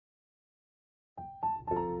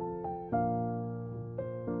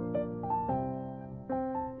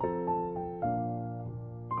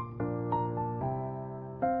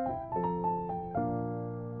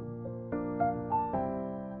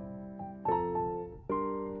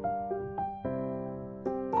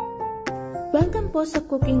Welcome po sa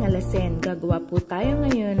Cooking Alasen. Gagawa po tayo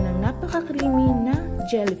ngayon ng napaka-creamy na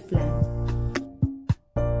jelly flan.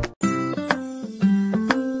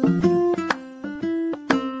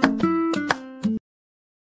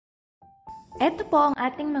 Ito po ang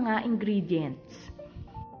ating mga ingredients.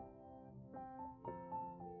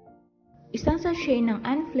 Isang sachet ng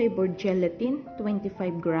unflavored gelatin,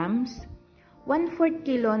 25 grams. 1/4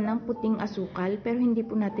 kilo ng puting asukal, pero hindi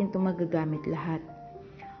po natin ito magagamit lahat.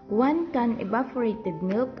 1 can evaporated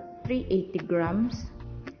milk, 380 grams.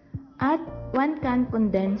 At 1 can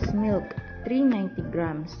condensed milk, 390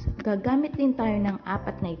 grams. Gagamit din tayo ng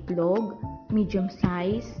 4 na itlog, medium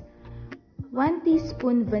size. 1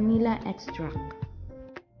 teaspoon vanilla extract.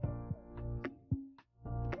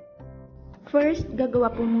 First,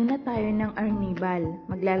 gagawa po muna tayo ng arnibal.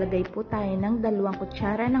 Maglalagay po tayo ng 2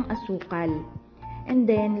 kutsara ng asukal. And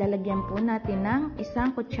then, lalagyan po natin ng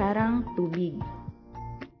 1 kutsarang tubig.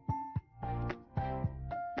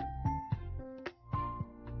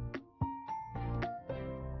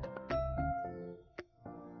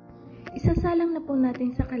 Isasalang na po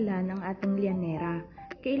natin sa kalan ang ating lianera.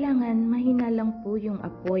 Kailangan mahina lang po yung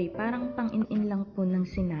apoy, parang pang-in-in lang po ng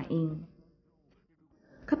sinaing.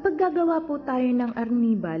 Kapag gagawa po tayo ng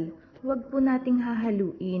arnibal, huwag po nating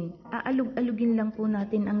hahaluin. Aalug-alugin lang po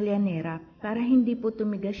natin ang lianera para hindi po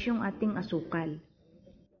tumigas yung ating asukal.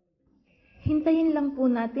 Hintayin lang po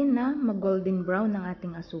natin na mag-golden brown ang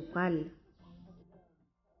ating asukal.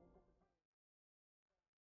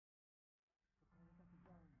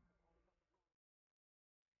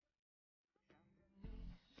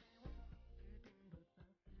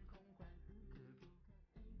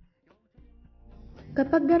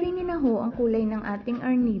 Kapag garinin na ho ang kulay ng ating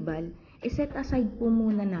arnibal, iset aside po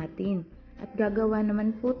muna natin at gagawa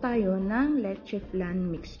naman po tayo ng Lecheflan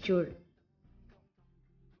mixture.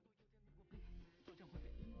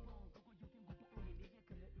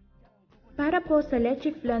 Para po sa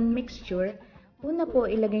Lecheflan mixture, una po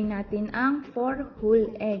ilagay natin ang 4 whole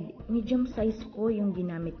egg, medium size po yung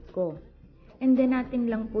ginamit ko. And then natin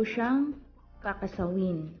lang po siyang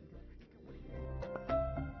kakasawin.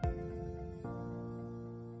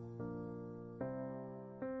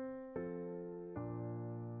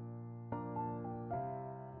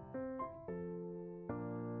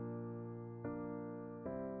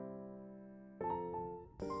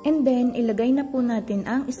 And then, ilagay na po natin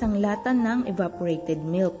ang 1 lata ng evaporated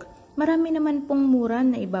milk. Marami naman pong mura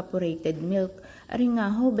na evaporated milk. Ari nga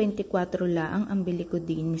ho, 24 laang ang bili ko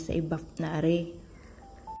din sa evap na are.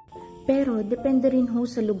 Pero, depende rin ho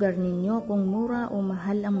sa lugar ninyo kung mura o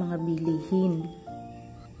mahal ang mga bilihin.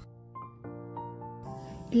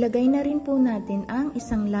 Ilagay na rin po natin ang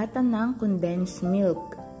 1 lata ng condensed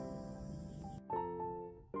milk.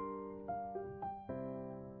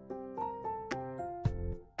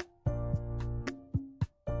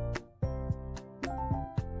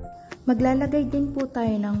 Maglalagay din po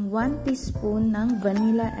tayo ng 1 teaspoon ng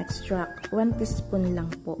vanilla extract. 1 teaspoon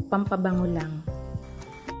lang po, pampabango lang.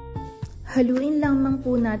 Haluin lamang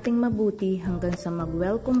po nating mabuti hanggang sa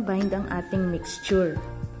mag-well combined ang ating mixture.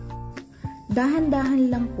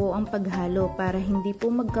 Dahan-dahan lang po ang paghalo para hindi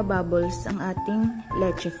po magka-bubbles ang ating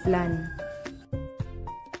Lecheflan.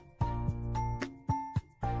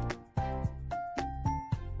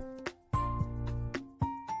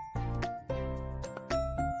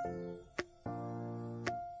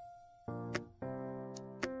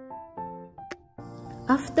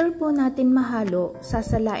 After po natin mahalo,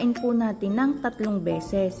 sasalain po natin ng 3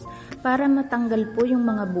 beses para matanggal po yung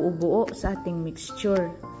mga buo-buo sa ating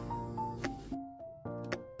mixture.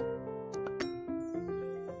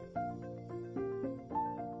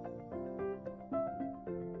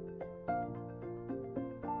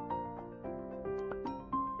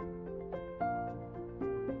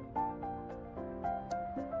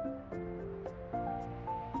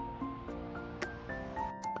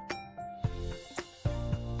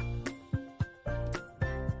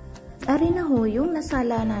 Ari na ho yung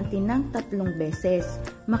nasala natin ng 3 beses.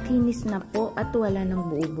 Makinis na po at wala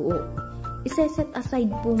ng buo-buo. Iseset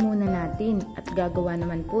aside po muna natin at gagawa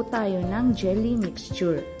naman po tayo ng jelly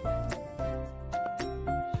mixture.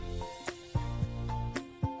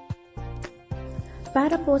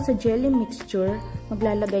 Para po sa jelly mixture,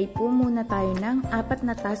 maglalagay po muna tayo ng 4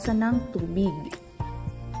 na tasa ng tubig.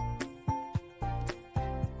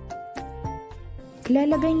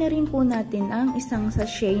 Ilalagay na rin po natin ang 1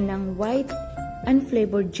 sachet ng white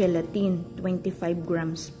unflavored gelatin, 25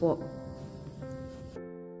 grams po.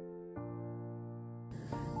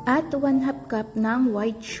 At 1/2 cup ng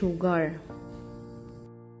white sugar.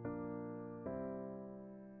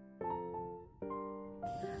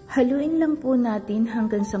 Haluin lang po natin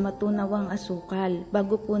hanggang sa matunaw ang asukal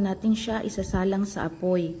bago po natin siya isasalang sa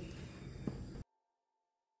apoy.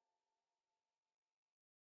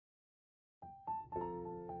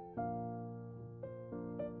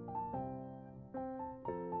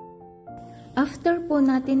 After po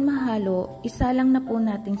natin mahalo, isalang na po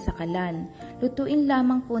natin sa kalan. Lutuin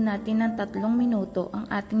lamang po natin ng 3 minuto ang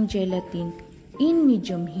ating gelatin in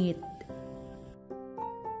medium heat.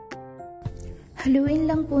 Haluin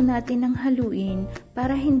lang po natin ng haluin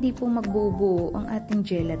para hindi po magbubuo ang ating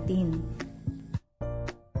gelatin.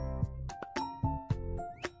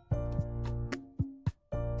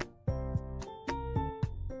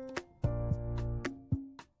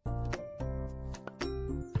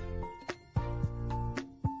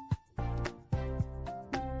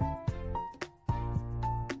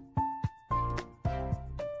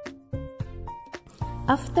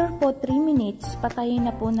 After po 3 minutes, patayin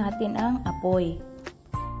na po natin ang apoy.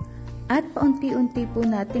 At paunti-unti po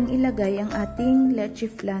nating ilagay ang ating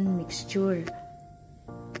Lecheflan mixture.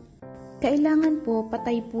 Kailangan po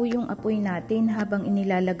patay po yung apoy natin habang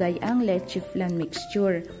inilalagay ang Lecheflan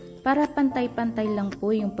mixture para pantay-pantay lang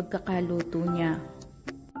po yung pagkakaluto niya.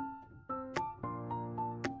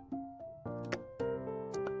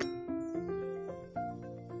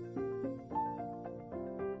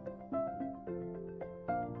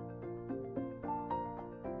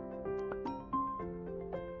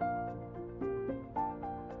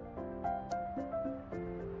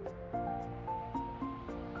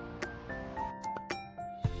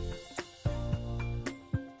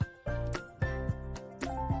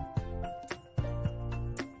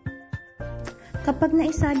 Kapag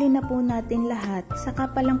naisali na po natin lahat, saka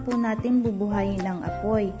pa lang po natin bubuhayin ang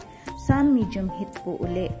apoy sa medium heat po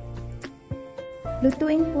uli.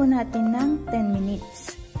 Lutuin po natin ng 10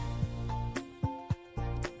 minutes.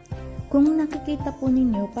 Kung nakikita po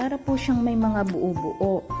ninyo, para po siyang may mga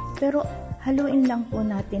buo-buo. Pero haluin lang po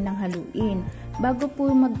natin ng haluin. Bago po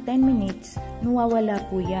mag 10 minutes, nawawala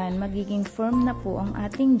po yan. Magiging firm na po ang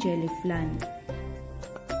ating jelly flan.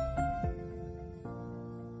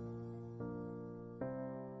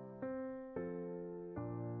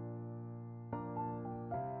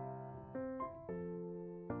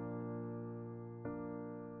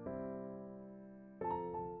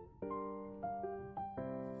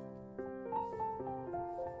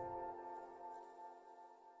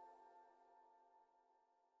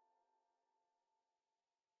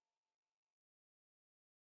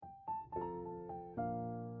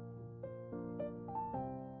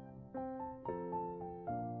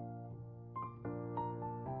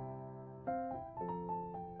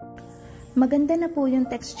 Maganda na po yung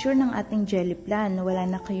texture ng ating jelly flan. Wala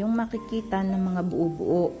na kayong makikita ng mga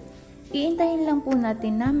buo-buo. Iintayin lang po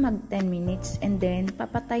natin na mag 10 minutes and then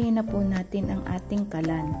papatayin na po natin ang ating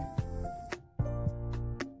kalan.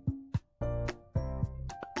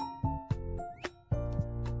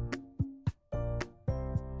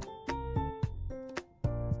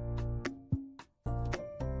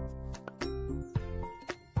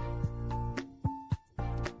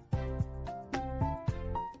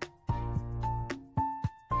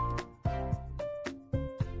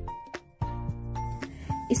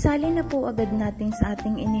 Isali na po agad natin sa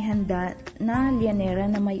ating inihanda na lyanera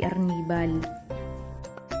na may arnibal.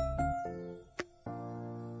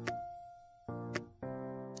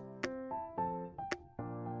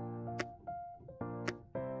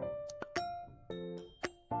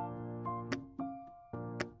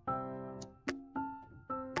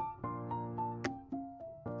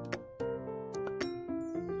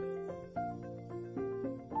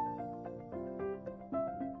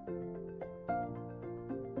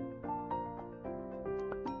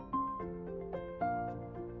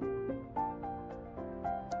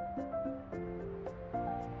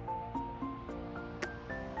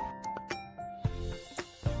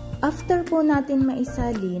 After po natin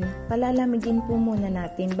maisalin, palalamigin po muna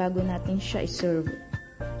natin bago natin siya iserve.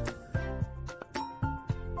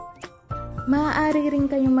 Maaari rin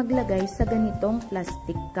kayong maglagay sa ganitong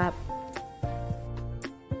plastic cup.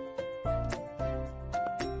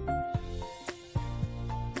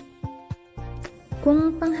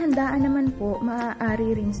 Kung panghandaan naman po,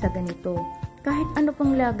 maaari rin sa ganito. Kahit ano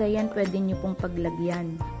pong lagayan, pwede nyo pong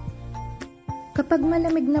paglagyan. Kapag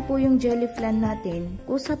malamig na po yung jelly flan natin,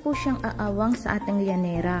 kusa po siyang aawang sa ating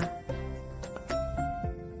lyanera.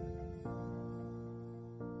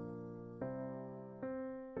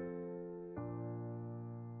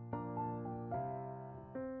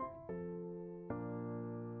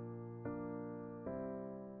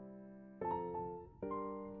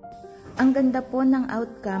 Ang ganda po ng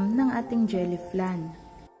outcome ng ating jelly flan.